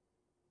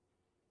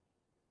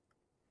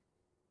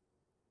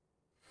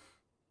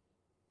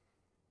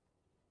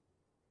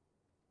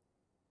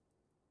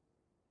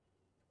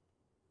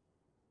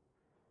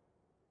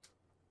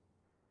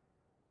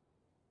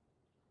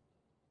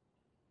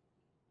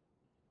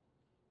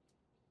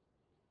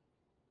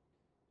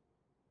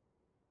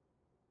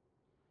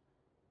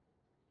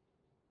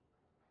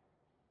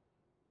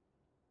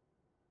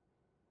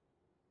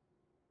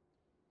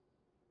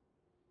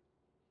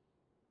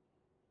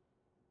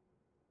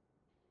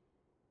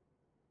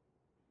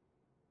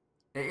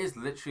 It is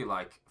literally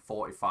like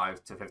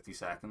 45 to 50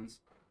 seconds.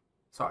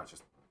 Sorry,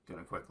 just doing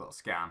a quick little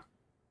scan.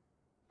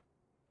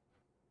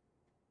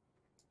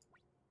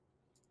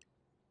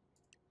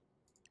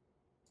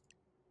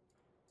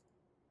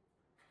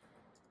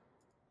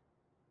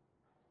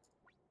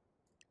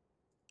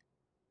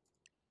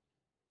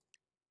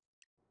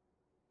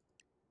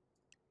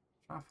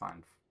 Trying to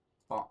find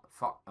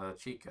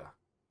Chica.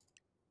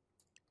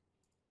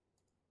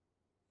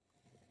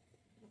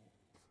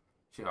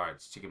 Alright,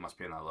 Chica must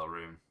be in that little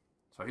room.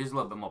 So here's a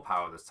little bit more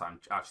power this time,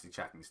 actually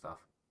checking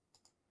stuff.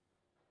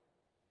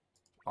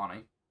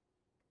 Bonnie.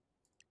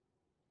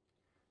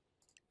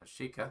 There's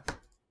Chica.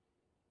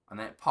 And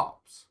then it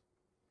pops.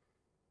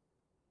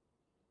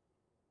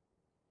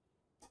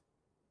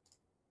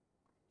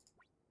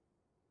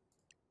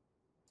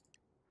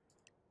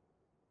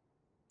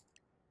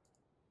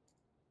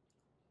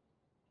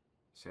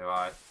 See,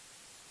 alright,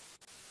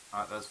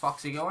 there's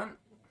Foxy going.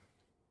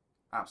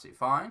 Absolutely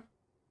fine.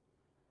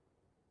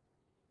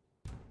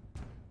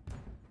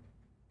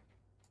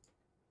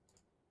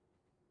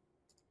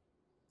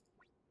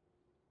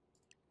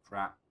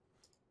 Crap.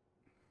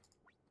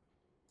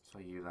 So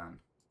you then.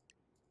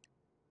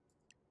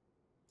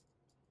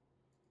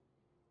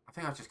 I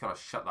think I've just got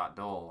to shut that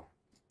door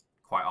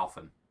quite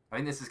often. I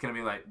think this is going to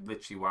be like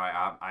literally where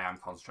I am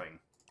concentrating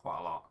quite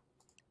a lot.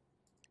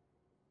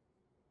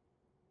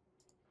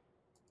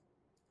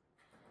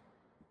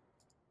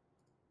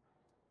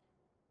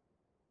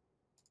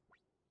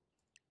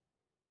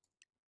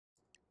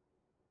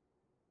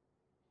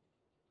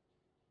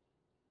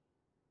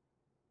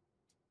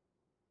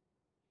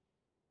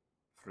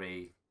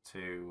 Three,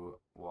 two,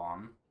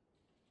 one.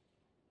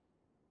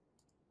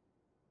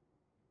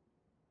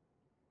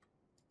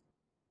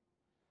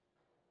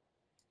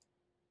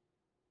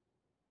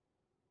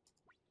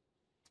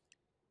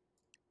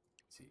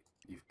 See,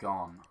 you've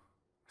gone.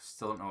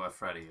 Still don't know where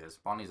Freddy is.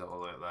 Bonnie's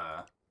all the way up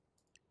there.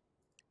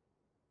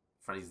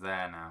 Freddy's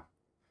there now.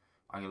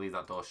 I'm going to leave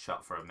that door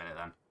shut for a minute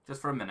then.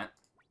 Just for a minute.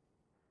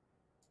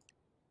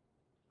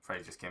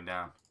 Freddy just came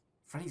down.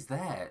 Freddy's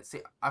there. See,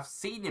 I've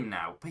seen him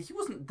now, but he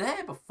wasn't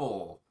there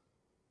before.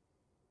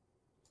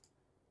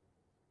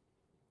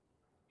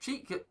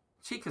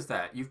 Chica's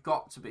there. You've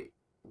got to be...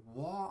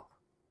 What?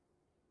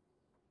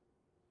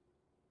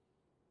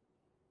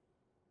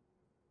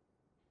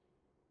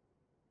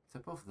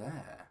 They're both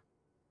there.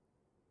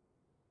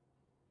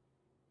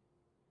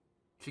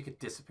 Chica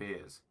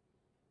disappears.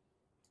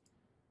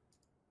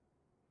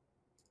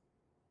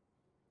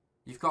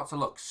 You've got to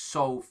look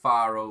so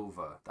far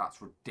over.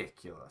 That's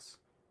ridiculous.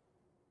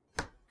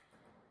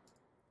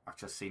 I've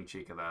just seen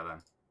Chica there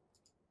then.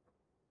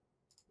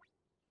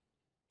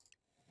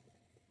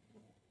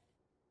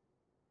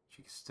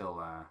 Chica's still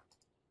there.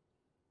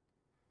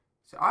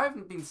 See, I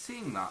haven't been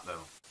seeing that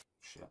though.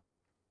 Shit.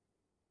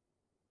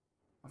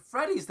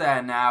 Freddy's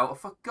there now.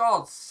 For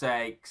God's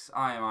sakes.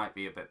 I might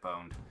be a bit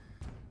boned.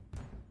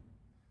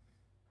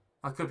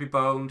 I could be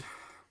boned.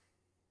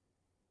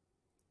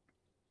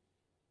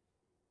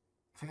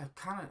 I think I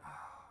kind of...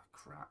 Oh,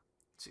 crap.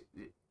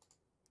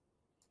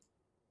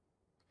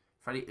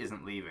 Freddy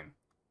isn't leaving.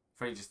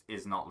 Freddy just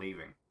is not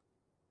leaving.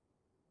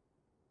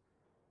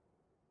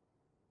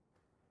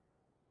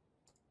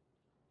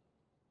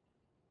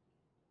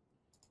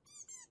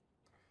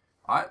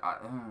 Well,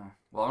 I'm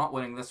not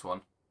winning this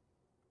one.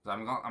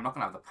 I'm not going to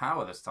have the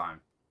power this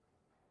time.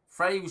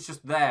 Freddy was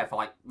just there for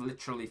like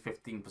literally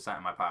 15%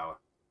 of my power.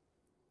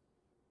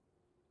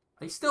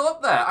 Are you still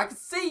up there? I can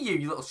see you,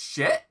 you little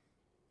shit.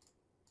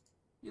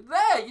 You're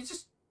there. You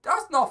just...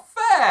 That's not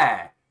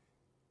fair.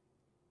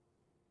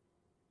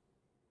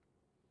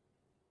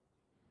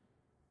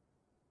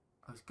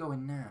 Oh, he's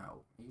going now.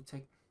 You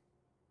take...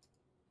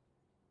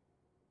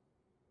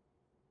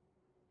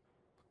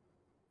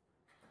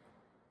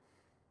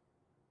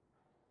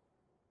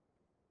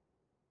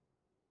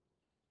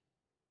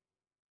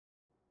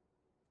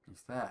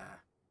 He's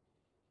there.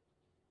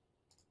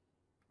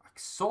 I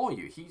saw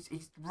you. He's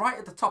right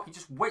at the top. He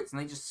just waits and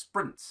then he just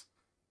sprints.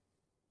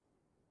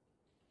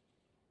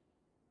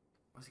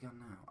 Where's he gone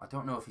now? I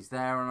don't know if he's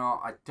there or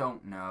not. I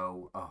don't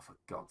know. Oh, for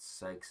God's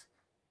sakes.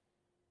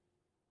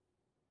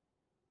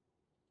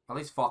 At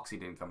least Foxy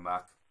didn't come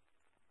back.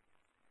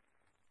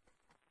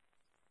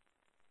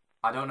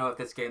 I don't know if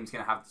this game's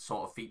going to have the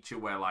sort of feature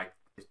where, like,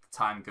 if the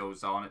time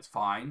goes on, it's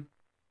fine.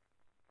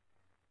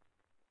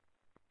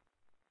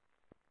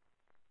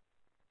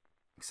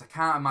 Because I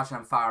can't imagine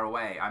I'm far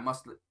away. I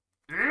must...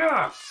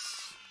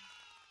 Yes!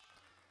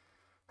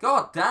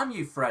 God damn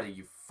you, Freddy,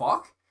 you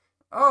fuck.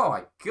 Oh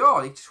my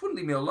God, he just wouldn't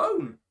leave me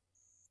alone.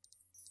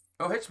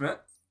 Oh, Hitchmit.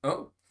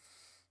 Oh.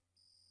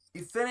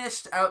 You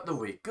finished out the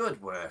week.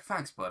 Good work.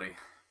 Thanks, buddy.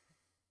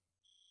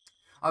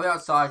 I'll be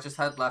outside. Just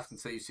head left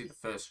until you see the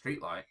first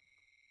street light.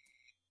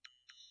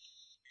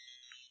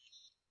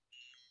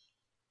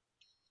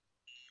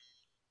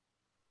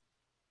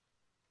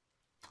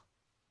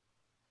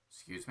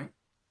 Excuse me.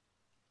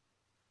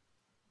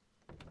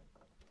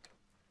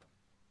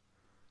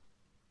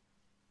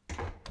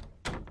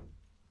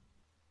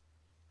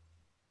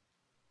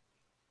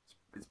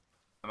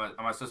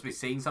 Am I supposed to be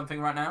seeing something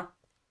right now?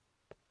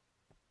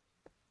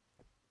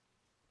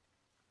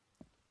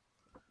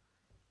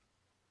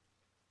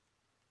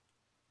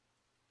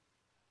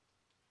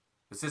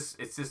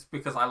 It's just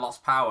because I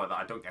lost power that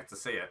I don't get to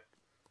see it.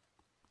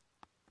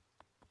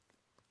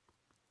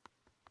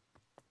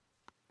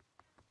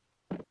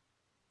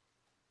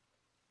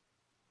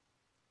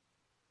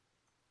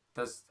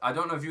 I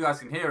don't know if you guys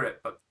can hear it,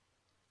 but...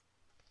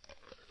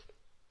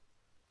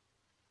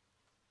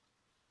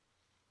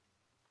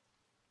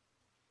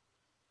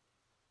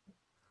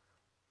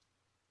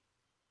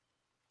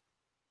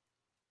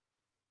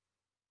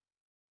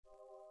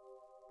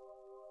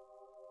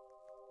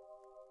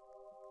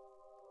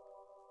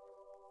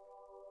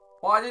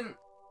 Well, I didn't...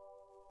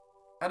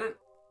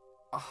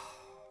 Oh.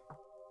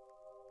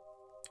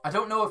 I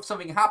don't know if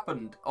something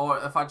happened or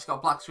if I just got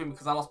a black screen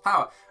because I lost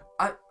power.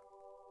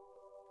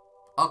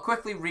 I'll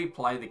quickly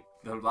replay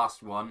the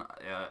last one.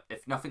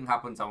 If nothing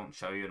happens, I won't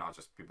show you, and I'll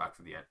just be back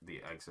for the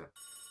exit.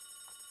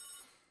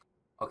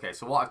 Okay,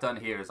 so what I've done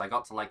here is I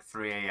got to like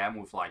 3 AM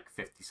with like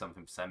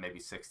 50-something%, maybe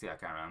 60, I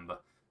can't remember.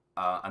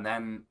 And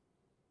then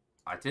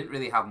I didn't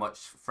really have much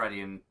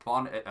Freddy and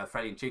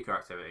Chica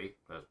activity.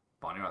 There's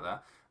Bonnie right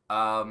there.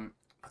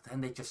 But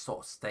then they just sort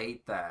of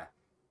stayed there,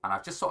 and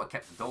I've just sort of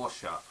kept the door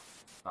shut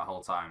the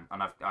whole time.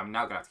 And I'm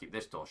now gonna have to keep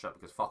this door shut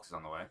because Fox is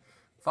on the way.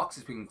 Fox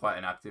has been quite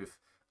inactive.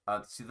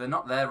 See, they're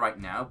not there right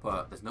now,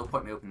 but there's no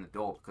point in me opening the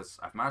door because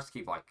I've managed to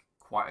keep like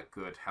quite a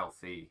good,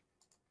 healthy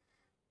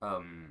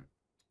amount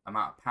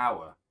of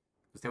power.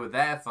 Because they were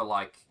there for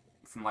like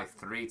from like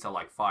 3 to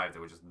like 5. They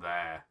were just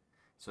there.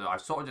 So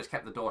I've sort of just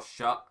kept the door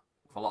shut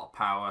with a lot of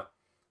power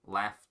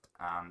left,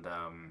 and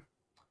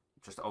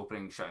just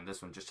opening, shutting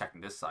this one, just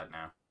checking this side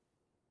now.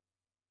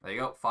 There you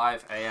go,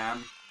 5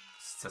 a.m.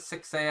 to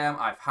 6 a.m.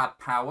 I've had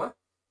power.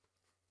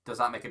 Does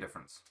that make a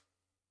difference?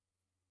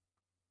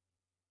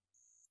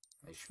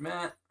 Hey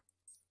Schmidt.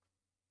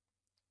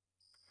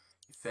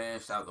 You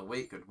finished out the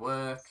week, good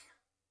work.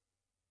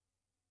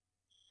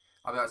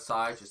 I'll be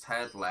outside, just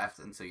head left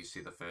until you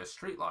see the first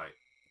street light.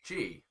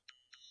 G.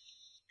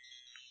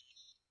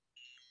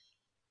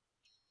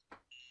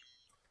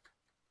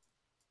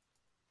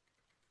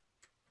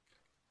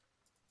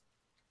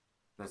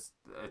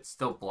 It's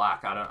still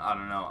black. I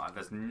don't know.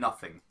 There's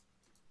nothing.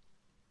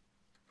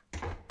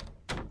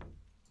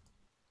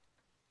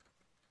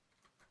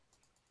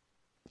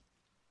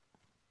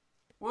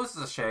 Well, this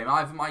is a shame.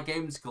 Either my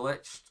game's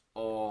glitched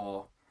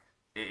or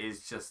it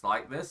is just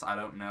like this. I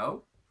don't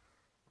know.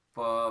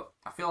 But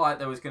I feel like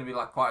there was going to be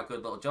like quite a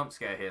good little jump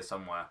scare here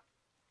somewhere.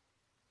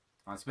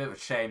 And it's a bit of a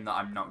shame that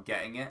I'm not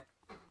getting it.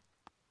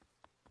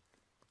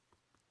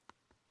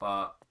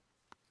 But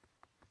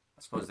I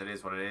suppose it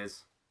is what it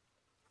is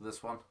for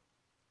this one.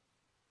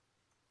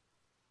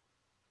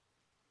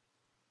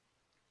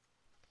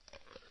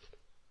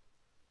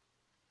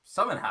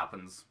 Something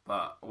happens,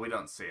 but we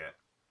don't see it.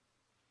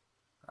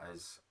 That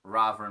is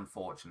rather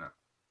unfortunate.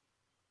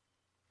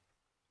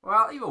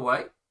 Well, either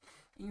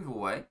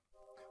way,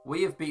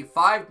 we have beat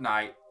Five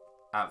Nights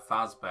at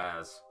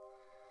FAZBEARS.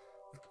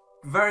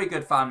 Very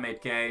good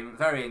fan-made game,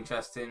 very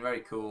interesting, very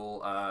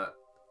cool.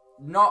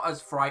 Not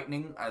as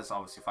frightening as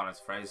obviously Five Nights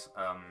at Freddy's.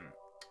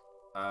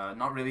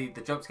 Not really.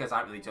 The jump scares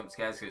aren't really jump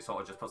scares. It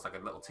sort of just puts like a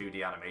little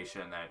 2D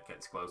animation, and then it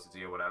gets closer to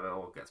you, or whatever,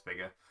 or gets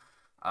bigger.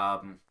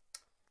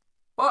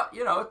 But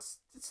you know, it's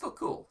still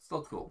cool.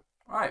 Still cool.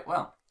 All right.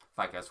 Well,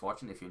 thank you guys for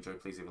watching. If you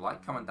enjoyed, please leave a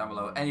like, comment down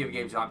below any of the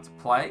games you like to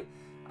play,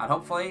 and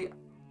hopefully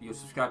you'll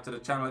subscribe to the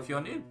channel if you're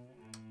new.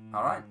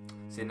 All right.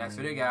 See you next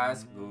video,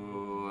 guys.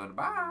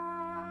 Goodbye.